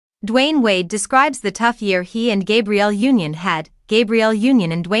Dwyane Wade describes the tough year he and Gabrielle Union had. Gabrielle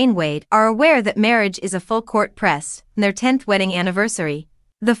Union and Dwyane Wade are aware that marriage is a full-court press, their 10th wedding anniversary.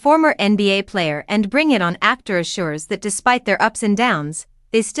 The former NBA player and Bring It On actor assures that despite their ups and downs,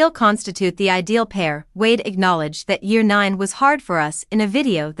 they still constitute the ideal pair. Wade acknowledged that year 9 was hard for us in a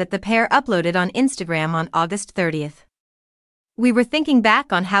video that the pair uploaded on Instagram on August 30th. We were thinking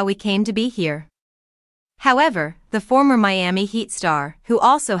back on how we came to be here. However, the former Miami Heat star, who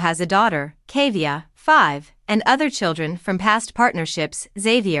also has a daughter, Kavia, 5, and other children from past partnerships,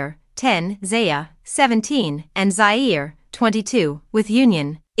 Xavier, 10, Zaya, 17, and Zaire, 22, with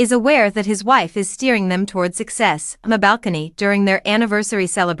Union, is aware that his wife is steering them toward success. On a balcony during their anniversary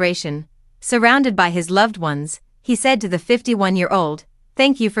celebration, surrounded by his loved ones, he said to the 51-year-old,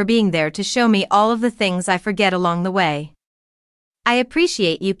 "Thank you for being there to show me all of the things I forget along the way. I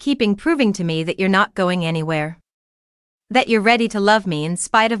appreciate you keeping proving to me that you're not going anywhere. That you're ready to love me in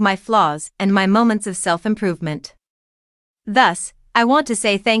spite of my flaws and my moments of self-improvement. Thus, I want to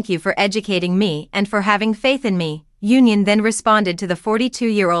say thank you for educating me and for having faith in me." Union then responded to the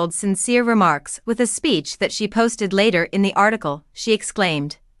 42-year-old's sincere remarks with a speech that she posted later in the article. She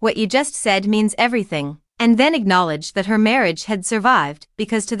exclaimed, "What you just said means everything," and then acknowledged that her marriage had survived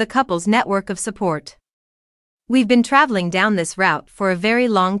because to the couple's network of support. "We've been traveling down this route for a very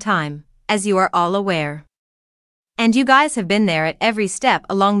long time, as you are all aware. And you guys have been there at every step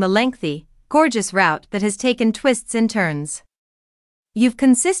along the lengthy, gorgeous route that has taken twists and turns. You've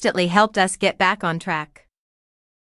consistently helped us get back on track.